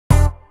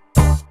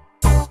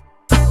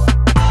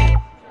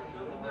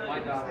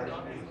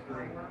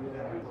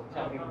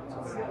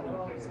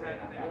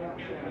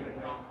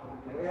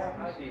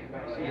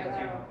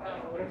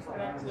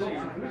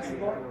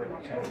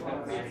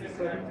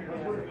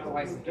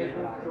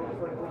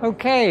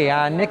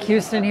Okay, Nick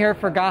Houston here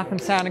for Gotham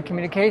Sound and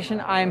Communication.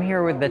 I am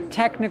here with the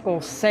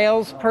technical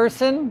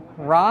salesperson,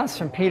 Ross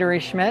from Peter E.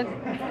 Schmitt.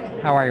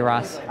 How are you,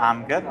 Ross?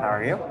 I'm good. How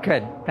are you?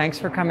 Good. Thanks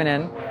for coming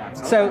in.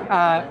 So,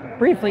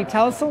 briefly,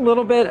 tell us a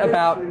little bit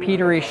about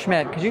Peter E.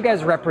 Schmitt, because you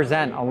guys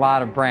represent a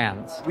lot of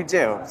brands. We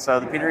do. So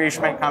the Peter E.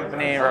 Schmitt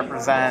Company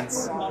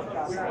represents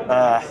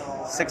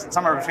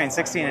somewhere between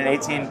 16 and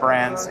 18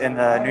 brands in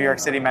the New York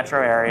City metro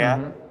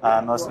area,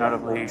 most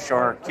notably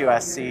Shure,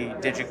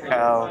 QSC,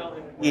 Digico,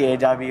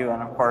 EAW,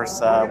 and of course,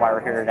 why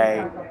we're here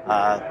today,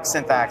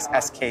 Syntax,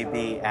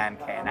 SKB, and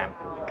K&M.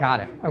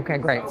 Got it. Okay,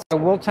 great. So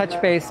we'll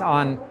touch base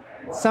on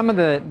some of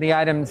the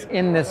items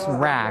in this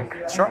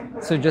rack. Sure.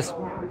 So just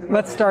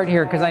let's start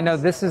here, because I know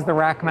this is the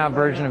rack mount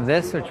version of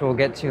this, which we'll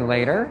get to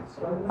later.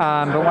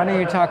 But why don't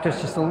you talk to us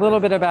just a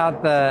little bit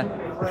about the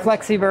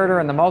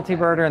Flexiverter and the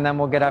Multiverter, and then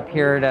we'll get up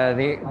here to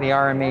the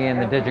Rme and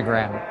the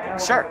Digigram.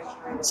 Sure.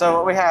 So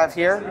what we have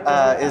here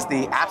is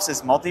the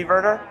Appsys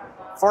Multiverter,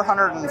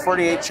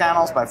 448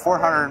 channels by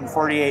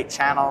 448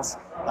 channels,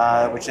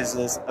 which is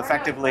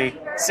effectively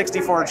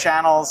 64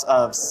 channels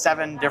of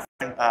 7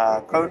 different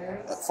code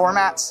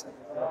formats.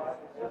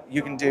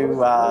 You can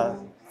do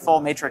full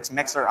matrix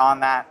mixer on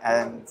that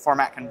and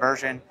format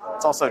conversion.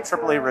 It's also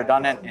triply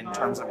redundant in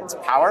terms of its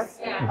power,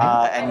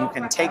 and you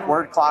can take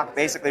word clock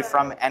basically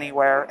from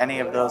anywhere, any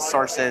of those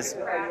sources,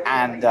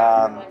 and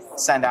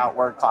send out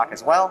word clock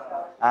as well.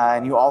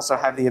 And you also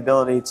have the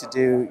ability to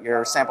do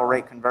your sample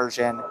rate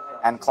conversion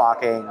and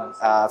clocking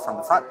from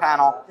the front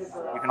panel.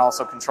 You can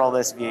also control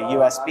this via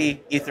USB,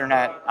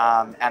 Ethernet,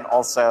 and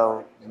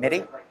also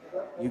MIDI.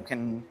 You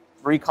can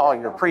recall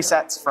your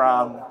presets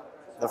from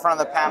the front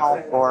of the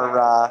panel,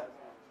 or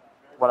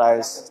what I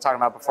was talking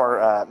about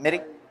before,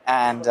 MIDI.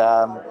 And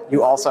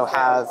you also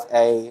have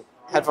a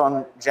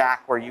headphone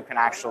jack where you can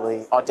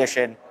actually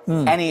audition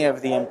any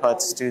of the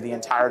inputs to the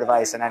entire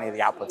device and any of the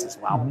outputs as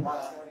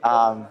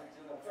well.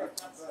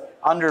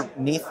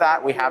 Underneath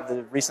that, we have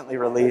the recently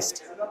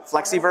released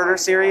Flexiverter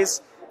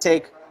Series.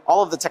 Take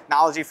all of the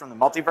technology from the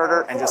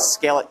Multiverter and just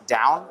scale it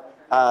down.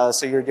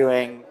 So you're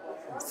doing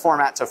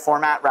format to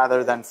format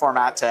rather than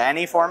format to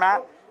any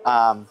format.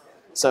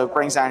 So it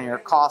brings down your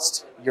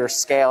cost, your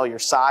scale, your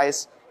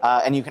size,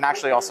 and you can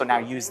actually also now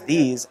use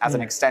these as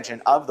an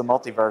extension of the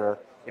Multiverter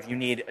if you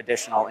need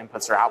additional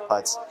inputs or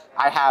outputs.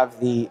 I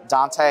have the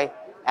Dante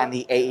and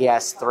the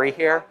AES3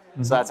 here,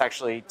 so that's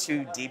actually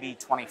 2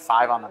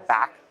 dB25 on the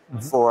back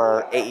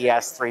for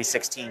AES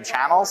 316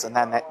 channels, and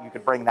then you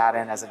could bring that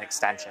in as an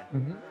extension.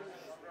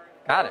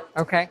 Got it.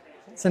 Okay.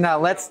 So now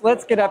let's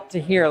get up to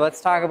here.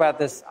 Let's talk about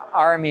this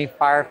Rme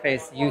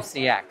Fireface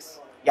Ucx.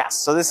 Yes,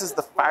 so this is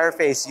the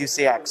Fireface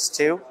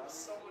Ucx2.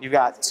 You've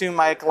got 2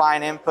 mic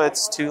line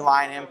inputs, 2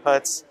 line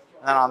inputs,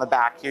 and then on the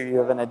back here you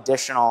have an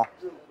additional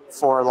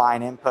 4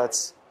 line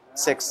inputs,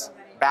 6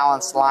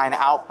 balanced line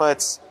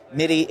outputs,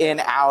 MIDI in,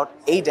 out,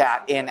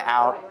 ADAT in,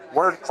 out,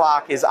 word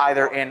clock is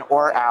either in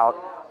or out,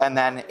 and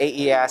then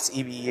AES,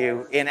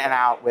 EBU in and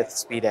out with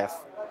SpeedIF.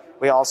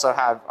 We also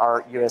have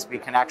our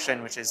USB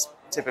connection, which is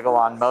typical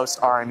on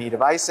most Rme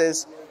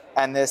devices,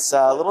 and this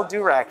little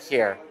do-rack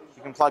here.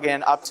 You can plug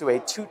in up to a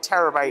 2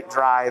 terabyte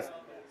drive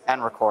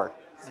and record.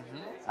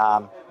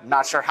 I'm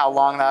not sure how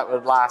long that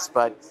would last,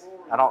 but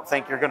I don't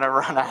think you're going to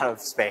run out of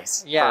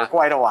space for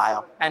quite a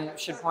while. And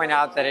should point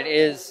out that it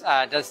is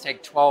does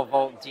take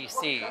 12-volt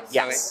DC, so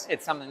yes.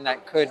 It's something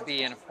that could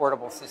be in a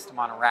portable system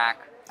on a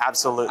rack.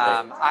 Absolutely.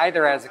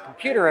 Either as a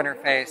computer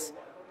interface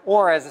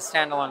or as a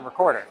standalone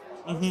recorder.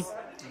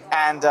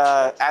 And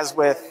as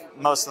with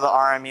most of the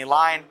Rme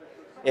line,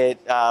 it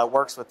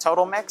works with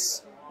Total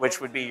Mix, which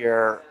would be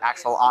your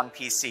actual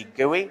on-PC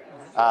GUI.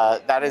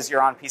 That is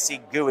your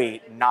on-PC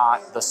GUI,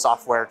 not the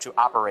software to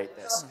operate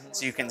this.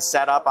 So you can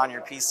set up on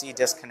your PC,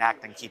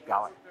 disconnect, and keep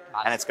going.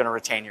 And it's going to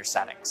retain your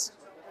settings.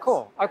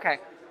 Cool. Okay.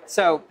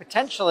 So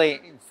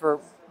potentially,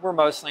 we're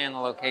mostly in the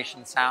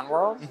location sound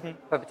world,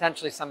 but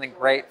potentially something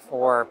great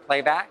for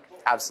playback.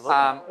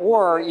 Absolutely.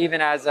 Or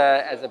even as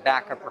a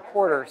backup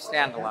recorder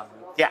standalone.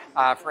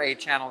 Yeah. For 8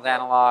 channels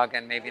analog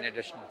and maybe an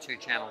additional 2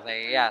 channels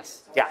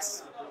AES.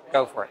 Yes.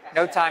 Go for it.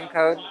 No time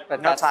code,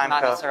 but that's not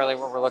necessarily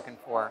what we're looking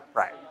for.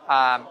 Right.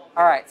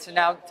 All right. So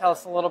now tell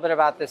us a little bit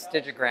about this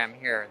Digigram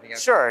here. The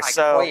sure.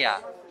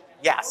 Iqoya.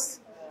 Yes.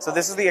 So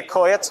this is the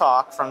Iqoya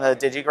Talk from the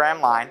Digigram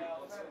line.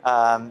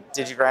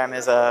 Digigram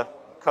is a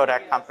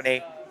codec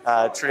company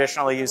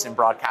traditionally used in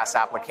broadcast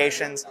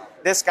applications.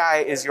 This guy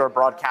is your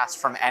broadcast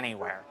from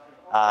anywhere.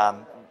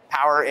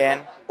 Power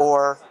in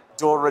or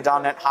dual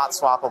redundant hot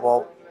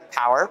swappable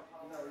power.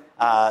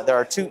 There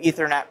are 2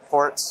 Ethernet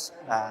ports,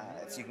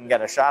 if you can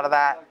get a shot of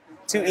that.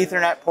 2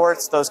 Ethernet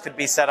ports, those could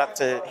be set up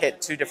to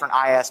hit 2 different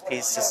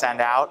ISPs to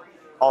send out.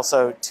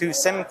 Also 2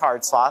 SIM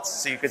card slots,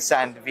 so you could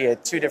send via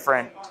 2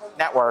 different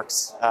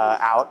networks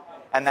out.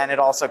 And then it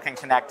also can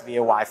connect via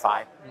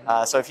Wi-Fi.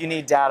 So if you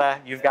need data,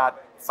 you've got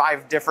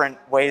 5 different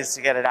ways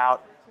to get it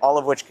out. all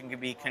of which can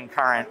be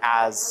concurrent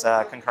as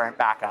concurrent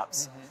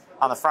backups.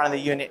 On the front of the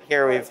unit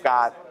here, we've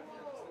got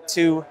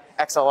 2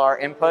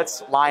 XLR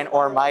inputs, line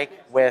or mic,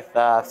 with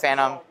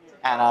phantom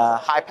and a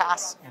high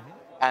pass.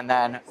 And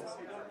then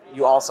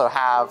you also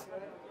have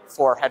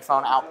 4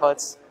 headphone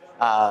outputs.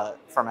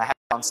 From a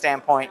headphone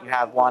standpoint, you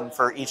have 1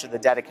 for each of the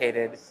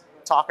dedicated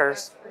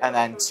talkers, and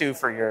then 2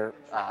 for your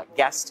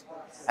guest.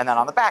 And then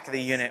on the back of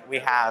the unit, we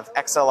have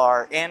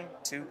XLR in,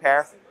 2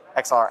 pair,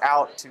 XLR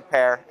out, 2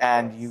 pair,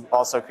 and you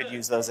also could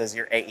use those as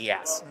your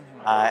AES.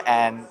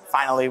 And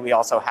finally, we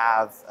also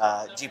have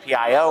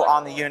GPIO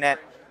on the unit,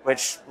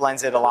 which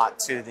lends it a lot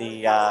to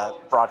the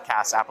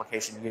broadcast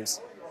application use.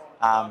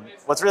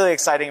 What's really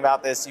exciting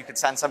about this, you could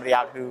send somebody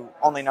out who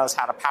only knows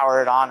how to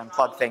power it on and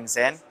plug things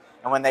in,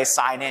 and when they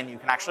sign in, you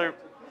can actually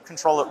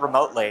control it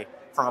remotely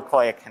from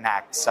Iqoya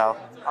Connect. So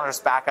I'll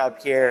just back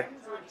up here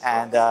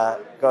and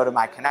go to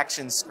my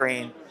connection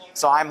screen.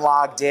 So I'm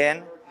logged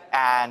in,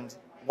 and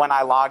when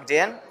I logged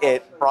in,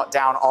 it brought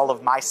down all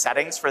of my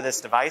settings for this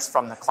device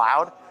from the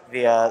cloud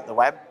via the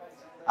web.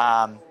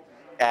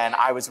 And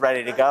I was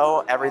ready to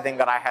go. Everything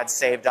that I had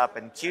saved up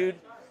and queued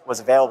was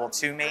available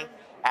to me.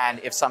 And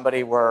if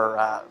somebody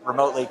were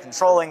remotely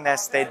controlling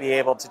this, they'd be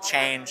able to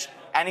change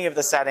any of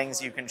the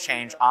settings you can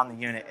change on the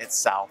unit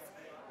itself.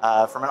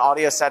 From an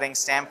audio settings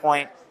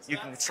standpoint, you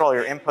can control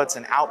your inputs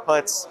and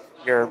outputs,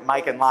 your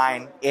mic and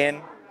line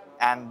in,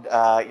 and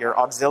your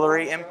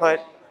auxiliary input.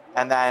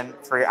 And then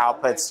for your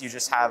outputs, you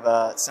just have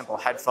a simple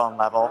headphone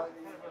level.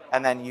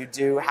 And then you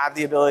do have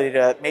the ability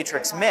to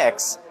matrix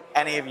mix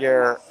any of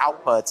your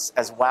outputs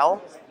as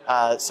well.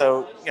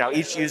 So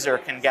each user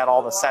can get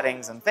all the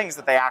settings and things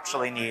that they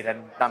actually need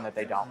and none that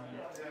they don't.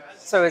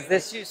 So is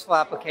this useful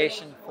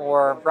application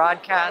for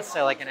broadcast,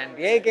 so like an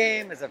NBA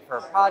game? Is it for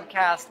a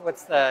podcast?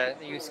 What's the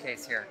use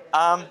case here?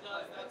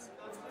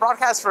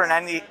 Broadcast for an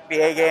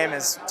NBA game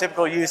is a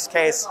typical use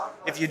case.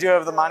 If you do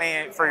have the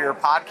money for your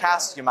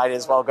podcast, you might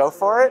as well go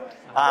for it.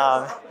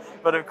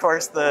 But of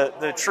course,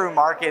 the true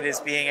market is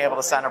being able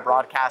to send a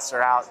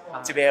broadcaster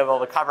out to be able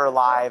to cover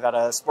live at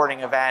a sporting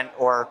event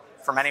or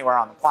from anywhere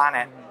on the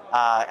planet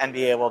and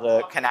be able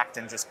to connect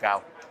and just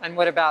go. And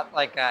what about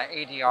like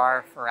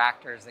ADR for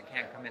actors that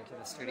can't come into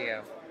the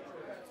studio?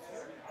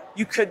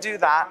 You could do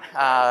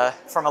that.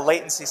 From a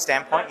latency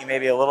standpoint, you may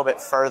be a little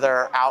bit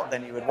further out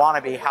than you would want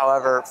to be.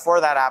 However,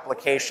 for that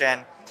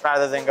application,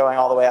 rather than going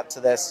all the way up to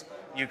this,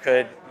 you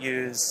could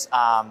use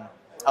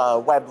a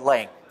web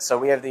link. So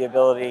we have the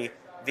ability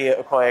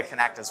via Iqoya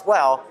Connect as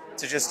well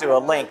to just do a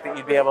link that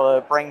you'd be able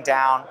to bring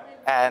down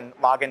and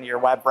log into your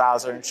web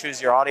browser and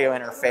choose your audio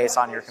interface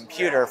on your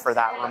computer for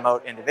that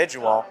remote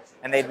individual,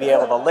 and they'd be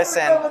able to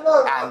listen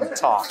and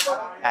talk.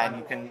 And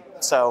you can,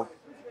 so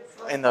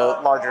in the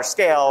larger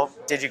scale,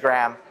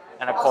 Digigram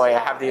and Iqoya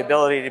have the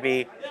ability to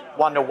be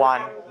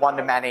one-to-one,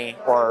 one-to-many,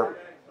 or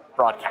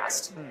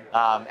broadcast.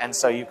 And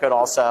so you could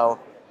also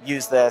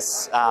use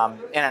this in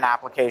an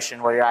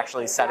application where you're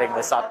actually setting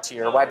this up to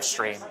your web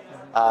stream.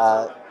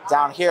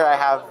 Down here I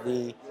have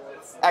the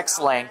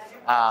X-Link,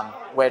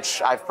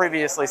 which I've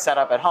previously set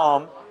up at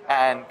home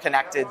and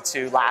connected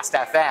to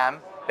Last.fm,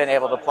 been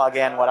able to plug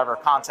in whatever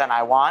content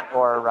I want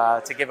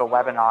or to give a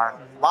webinar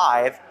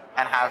live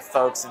and have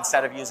folks,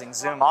 instead of using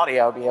Zoom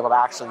audio, be able to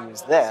actually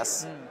use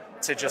this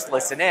to just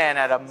listen in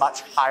at a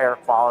much higher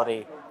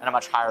quality and a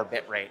much higher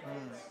bit rate.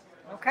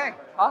 Okay,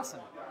 awesome.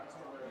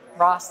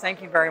 Ross,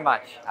 thank you very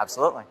much.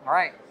 Absolutely. All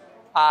right.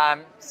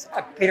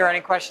 Peter,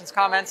 any questions,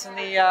 comments in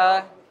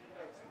the...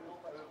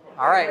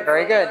 All right,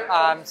 very good.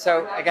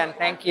 So again,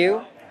 thank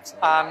you.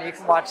 You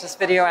can watch this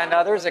video and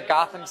others at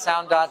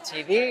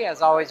gothamsound.tv.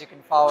 As always, you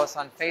can follow us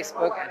on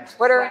Facebook and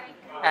Twitter,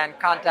 and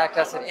contact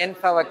us at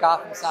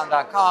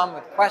info@gothamsound.com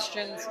with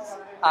questions,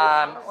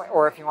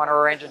 or if you want to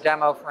arrange a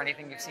demo for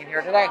anything you've seen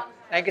here today.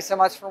 Thank you so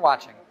much for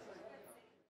watching.